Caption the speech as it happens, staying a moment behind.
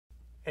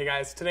Hey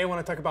guys, today I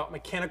want to talk about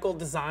mechanical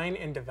design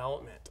and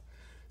development.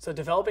 So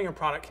developing a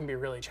product can be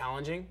really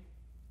challenging.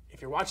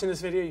 If you're watching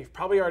this video, you've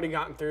probably already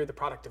gotten through the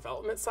product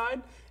development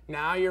side.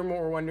 Now you're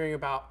more wondering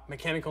about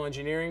mechanical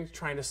engineering,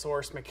 trying to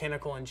source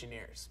mechanical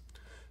engineers.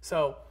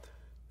 So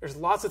there's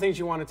lots of things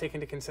you want to take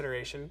into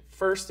consideration.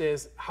 First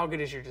is, how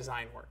good is your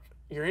design work?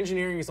 Your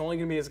engineering is only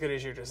going to be as good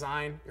as your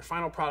design. Your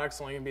final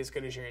product's only going to be as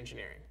good as your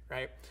engineering,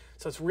 right?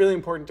 So it's really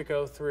important to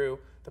go through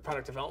the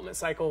product development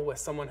cycle with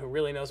someone who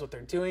really knows what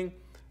they're doing.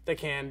 They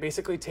can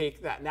basically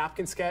take that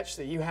napkin sketch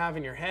that you have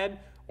in your head,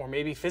 or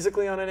maybe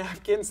physically on a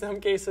napkin in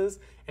some cases,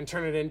 and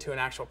turn it into an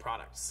actual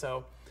product.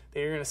 So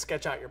they're going to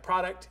sketch out your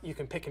product. You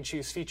can pick and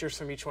choose features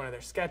from each one of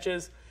their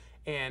sketches,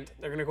 and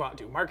they're going to go out and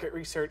do market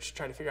research,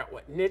 try to figure out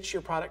what niche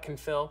your product can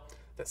fill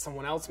that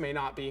someone else may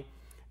not be.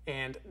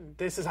 And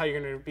this is how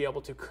you're going to be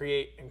able to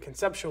create and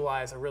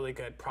conceptualize a really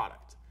good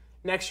product.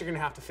 Next, you're going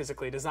to have to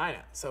physically design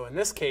it. So in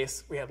this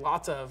case, we had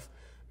lots of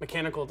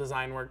mechanical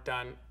design work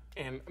done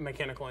and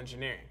mechanical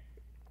engineering.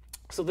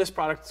 So this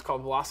product is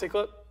called Velocity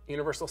Clip,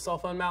 Universal Cell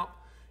Phone Mount.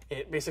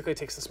 It basically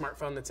takes the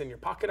smartphone that's in your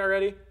pocket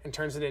already and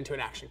turns it into an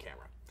action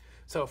camera.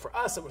 So for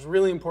us, it was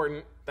really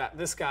important that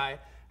this guy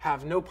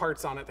have no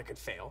parts on it that could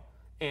fail,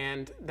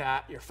 and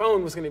that your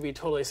phone was going to be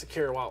totally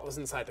secure while it was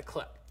inside the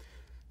clip.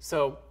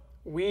 So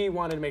we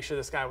wanted to make sure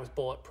this guy was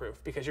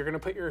bulletproof, because you're going to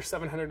put your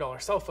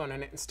 $700 cell phone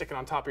in it and stick it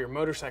on top of your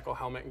motorcycle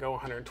helmet and go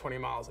 120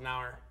 miles an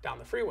hour down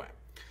the freeway.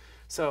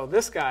 So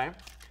this guy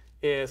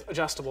is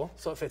adjustable,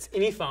 so it fits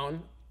any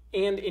phone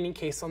and any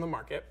case on the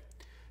market.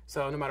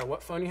 So no matter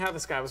what phone you have,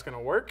 this guy was going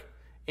to work,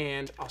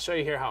 and I'll show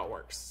you here how it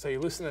works. So you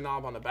loosen the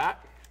knob on the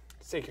back,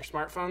 take your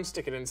smartphone,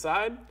 stick it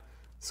inside,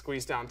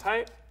 squeeze down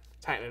tight,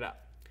 tighten it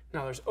up.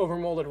 Now there's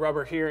overmolded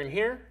rubber here and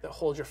here that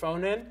holds your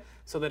phone in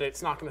so that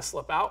it's not going to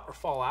slip out or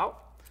fall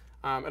out.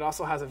 It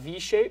also has a V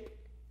shape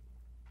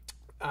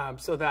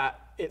so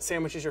that it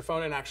sandwiches your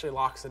phone and actually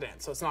locks it in,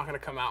 so it's not going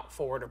to come out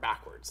forward or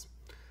backwards.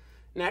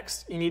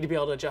 Next, you need to be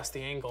able to adjust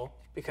the angle,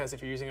 because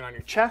if you're using it on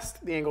your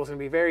chest, the angle is going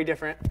to be very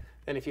different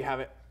than if you have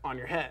it on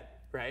your head,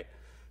 right?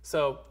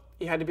 So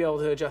you had to be able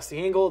to adjust the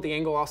angle. The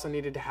angle also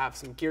needed to have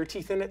some gear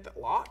teeth in it that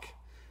lock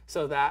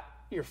so that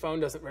your phone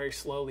doesn't very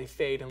slowly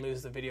fade and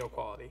lose the video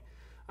quality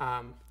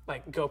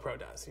like GoPro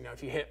does. You know,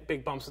 if you hit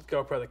big bumps with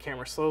GoPro, the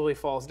camera slowly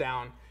falls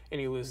down and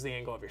you lose the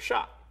angle of your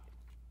shot.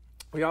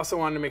 We also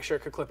wanted to make sure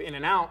it could clip in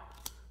and out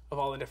of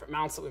all the different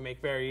mounts that we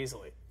make very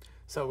easily.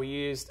 So we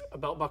used a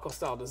belt buckle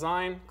style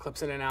design,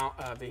 clips in and out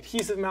of the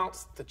adhesive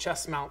mounts, the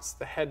chest mounts,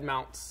 the head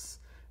mounts,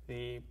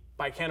 the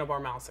bicanno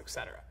mounts,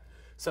 etc.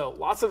 So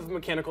lots of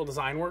mechanical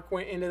design work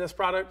went into this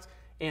product,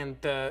 and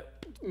the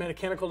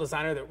mechanical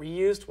designer that we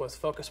used was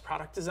Focus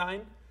Product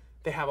Design.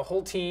 They have a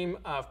whole team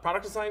of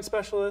product design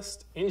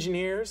specialists,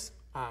 engineers,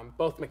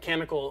 both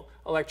mechanical,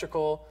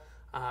 electrical,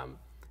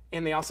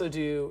 and they also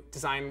do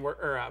design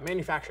work or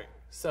manufacturing.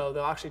 So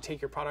they'll actually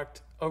take your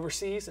product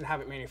overseas and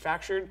have it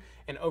manufactured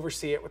and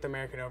oversee it with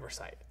American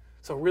oversight.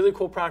 So really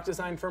cool product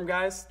design firm,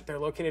 guys. They're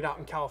located out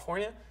in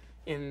California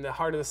in the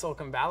heart of the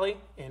Silicon Valley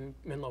in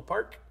Menlo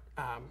Park.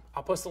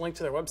 I'll post a link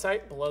to their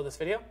website below this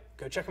video.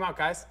 Go check them out,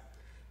 guys.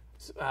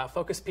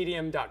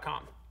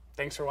 FocusPDM.com.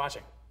 Thanks for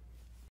watching.